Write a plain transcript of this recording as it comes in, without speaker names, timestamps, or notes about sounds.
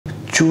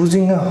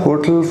Choosing a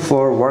hotel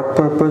for work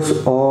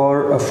purpose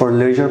or for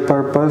leisure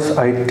purpose,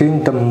 I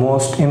think the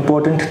most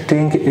important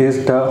thing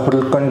is the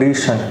hotel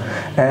condition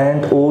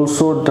and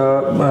also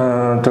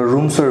the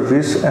room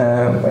service,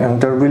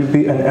 and there will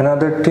be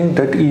another thing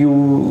that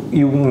you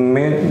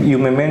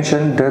may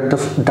mention, that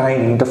the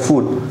dining, the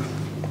food.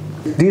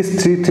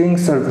 These three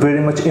things are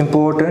very much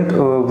important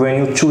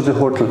when you choose a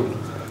hotel.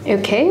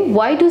 Okay,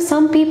 why do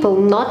some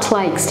people not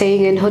like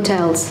staying in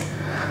hotels?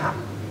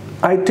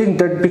 I think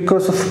that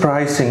because of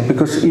pricing,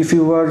 because if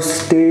you are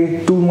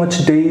stay too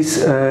much days,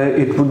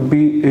 it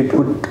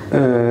would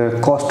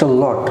cost a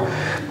lot.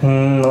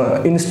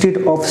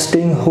 Instead of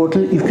staying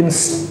hotel, you can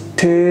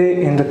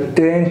stay in the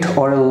tent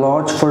or a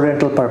lodge for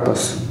rental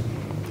purpose.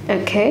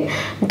 Okay,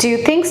 do you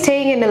think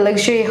staying in a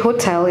luxury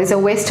hotel is a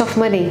waste of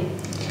money?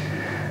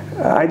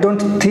 I don't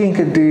think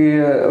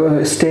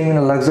staying in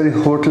a luxury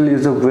hotel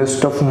is a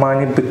waste of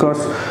money,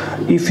 because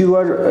if you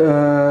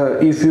are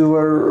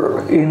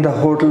in the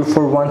hotel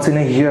for once in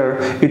a year,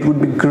 it would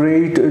be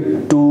great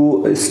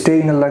to stay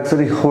in a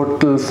luxury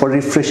hotel for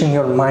refreshing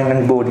your mind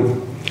and body.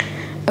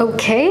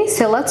 Okay,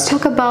 so let's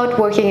talk about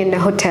working in a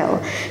hotel.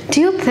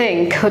 Do you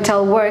think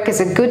hotel work is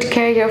a good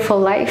career for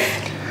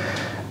life?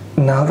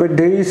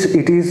 Nowadays,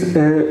 it is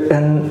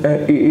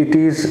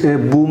a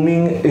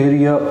booming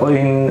area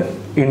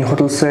in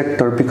hotel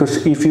sector,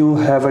 because if you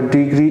have a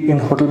degree in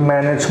hotel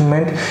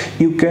management,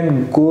 you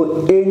can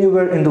go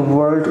anywhere in the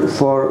world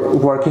for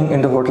working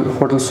in the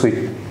hotel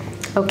suite.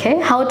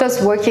 Okay, how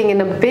does working in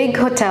a big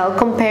hotel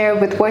compare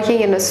with working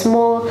in a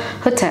small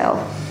hotel?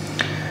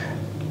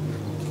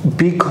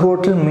 Big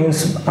hotel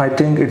means, I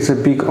think it's a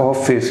big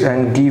office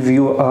and give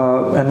you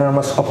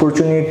enormous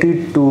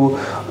opportunity to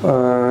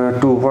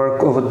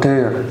work over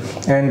there,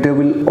 and they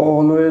will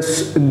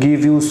always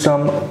give you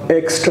some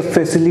extra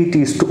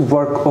facilities to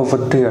work over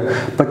there.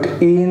 But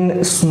in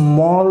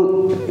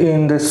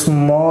the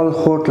small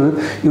hotel,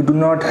 you do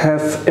not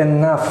have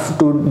enough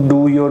to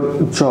do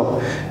your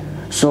job.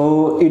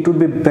 So it would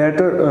be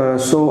better.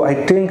 So I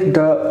think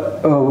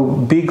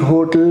the big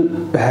hotel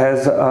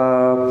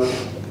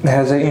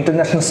has an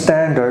international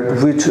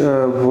standard, which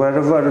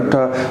wherever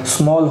the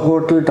small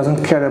hotel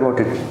doesn't care about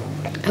it.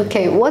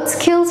 Okay, what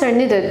skills are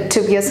needed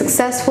to be a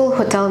successful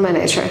hotel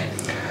manager?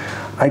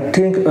 I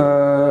think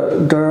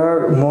there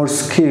are more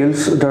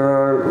skills. There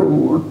are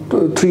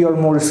 3 or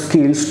more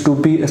skills to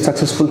be a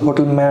successful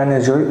hotel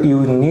manager.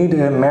 You need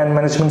a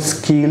management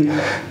skill,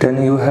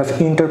 then you have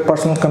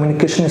interpersonal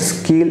communication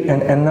skill,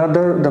 and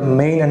the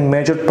main and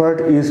major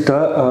part is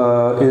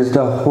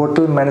the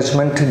hotel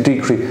management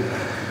degree,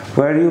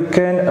 where you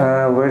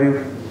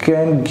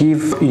can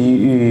give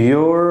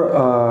your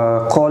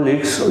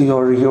colleagues,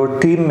 your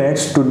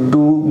teammates to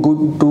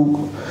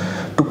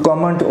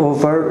comment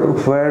over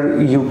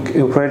where you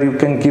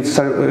can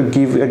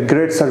give a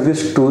great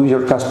service to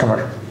your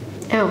customer.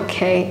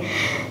 Okay,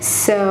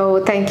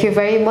 so thank you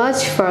very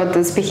much for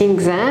the speaking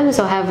exam.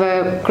 So have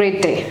a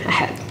great day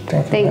ahead.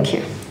 Thank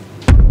you.